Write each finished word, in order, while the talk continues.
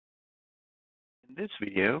In this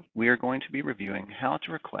video, we are going to be reviewing how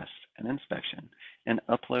to request an inspection and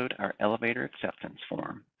upload our elevator acceptance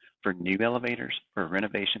form for new elevators or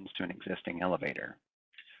renovations to an existing elevator.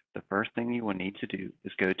 The first thing you will need to do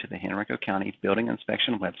is go to the Henrico County Building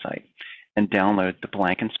Inspection website and download the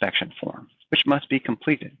blank inspection form, which must be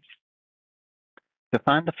completed. To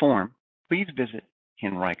find the form, please visit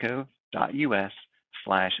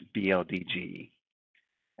henrico.us/BLDG.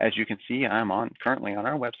 As you can see, I'm currently on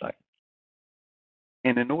our website.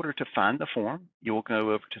 And in order to find the form, you will go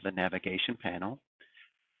over to the navigation panel.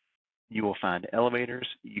 You will find elevators.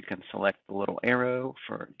 You can select the little arrow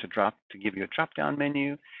to give you a drop-down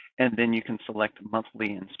menu, and then you can select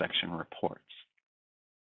monthly inspection reports.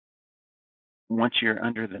 Once you're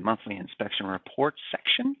under the monthly inspection reports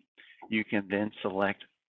section, you can then select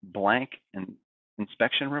blank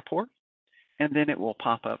inspection report, and then it will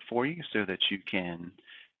pop up for you so that you can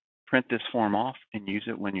print this form off and use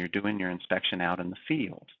it when you're doing your inspection out in the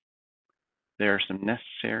field. There are some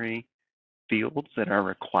necessary fields that are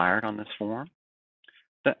required on this form.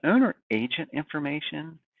 The owner agent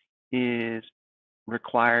information is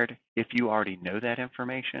required if you already know that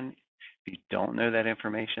information. If you don't know that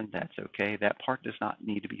information, that's okay. That part does not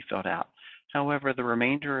need to be filled out. However, the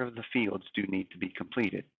remainder of the fields do need to be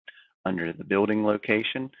completed. Under the building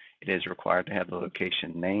location, it is required to have the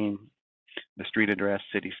location name, the street address,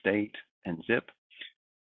 city, state, and zip.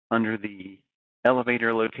 Under the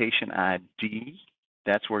elevator location ID,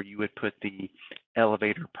 that's where you would put the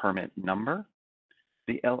elevator permit number.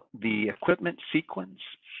 The equipment sequence,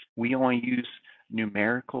 we only use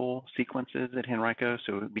numerical sequences at Henrico,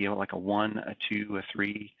 so it would be like a 1, a 2, a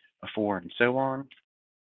 3, a 4, and so on.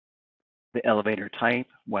 The elevator type,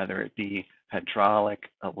 whether it be hydraulic,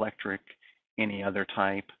 electric, any other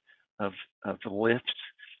type of lift.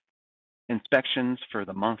 Inspections for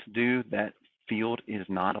the month due, that field is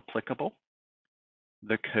not applicable.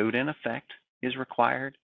 The code in effect is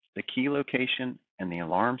required. The key location and the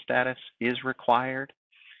alarm status is required.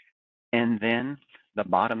 And then the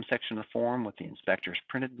bottom section of the form with the inspector's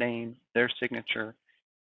printed name, their signature,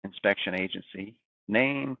 inspection agency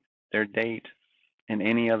name, their date, and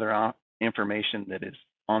any other information that is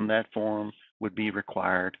on that form would be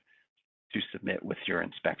required to submit with your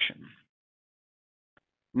inspection.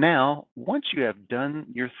 Now, once you have done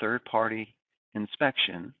your third-party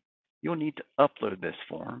inspection, you'll need to upload this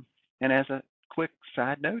form. And as a quick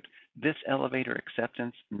side note, this elevator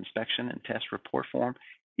acceptance, inspection, and test report form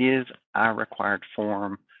is our required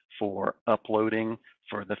form for uploading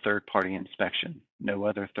for the third-party inspection. No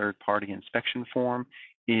other third-party inspection form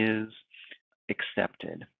is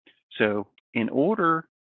accepted. So in order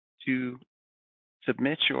to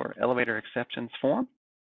submit your elevator acceptance form,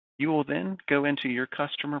 you will then go into your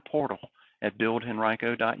customer portal at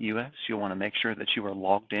buildhenrico.us. You'll want to make sure that you are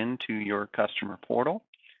logged into your customer portal.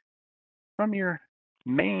 From your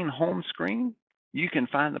main home screen, you can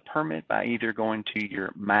find the permit by either going to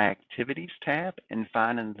your My Activities tab and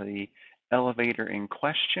finding the elevator in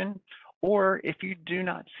question, or if you do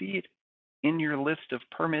not see it in your list of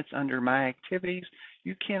permits under My Activities,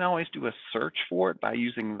 you can always do a search for it by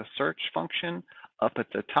using the search function up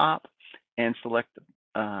at the top and select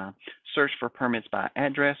search for permits by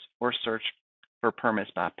address or search for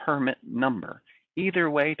permits by permit number. Either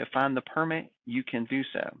way, to find the permit, you can do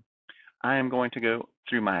so. I am going to go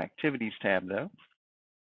through My Activities tab though.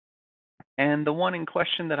 And the one in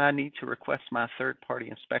question that I need to request my third-party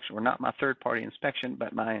inspection, or not my third-party inspection,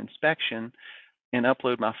 but my inspection and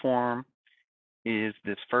upload my form is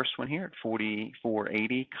this first one here at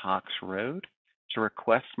 4480 Cox Road. To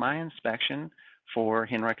request my inspection for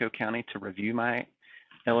Henrico County to review my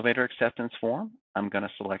elevator acceptance form, I'm going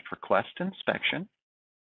to select Request Inspection.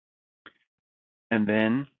 And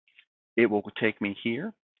then it will take me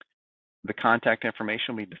here. The contact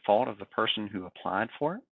information will be default of the person who applied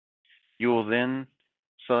for it. You will then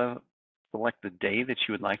select the day that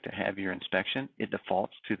you would like to have your inspection. It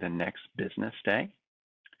defaults to the next business day.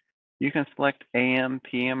 You can select AM,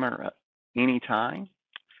 PM, or any time.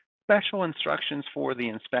 Special instructions for the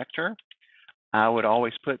inspector. I would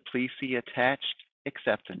always put, please see attached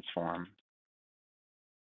acceptance form.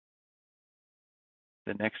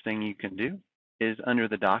 The next thing you can do is under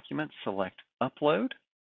the document, select Upload.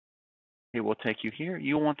 It will take you here.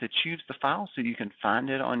 You'll want to choose the file so you can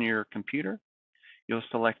find it on your computer. You'll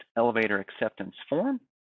select Elevator Acceptance Form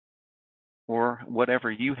or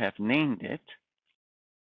whatever you have named it,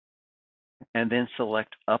 and then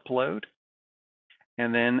select Upload.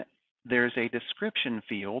 And then there's a description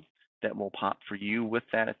field that will pop for you with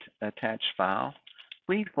that attached file.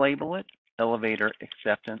 Please label it Elevator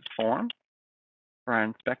Acceptance Form for our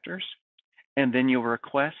inspectors, and then you'll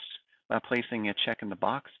request by placing a check in the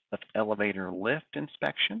box of elevator lift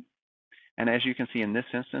inspection. And as you can see in this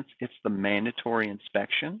instance, it's the mandatory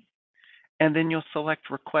inspection. And then you'll select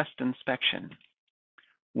request inspection.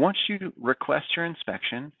 Once you request your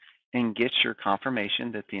inspection and get your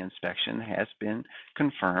confirmation that the inspection has been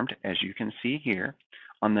confirmed, as you can see here,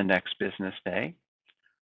 on the next business day,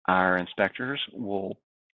 our inspectors will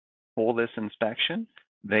pull this inspection.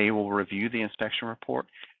 They will review the inspection report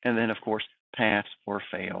and then, of course, pass or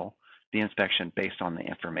fail the inspection based on the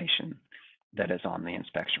information that is on the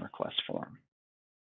inspection request form.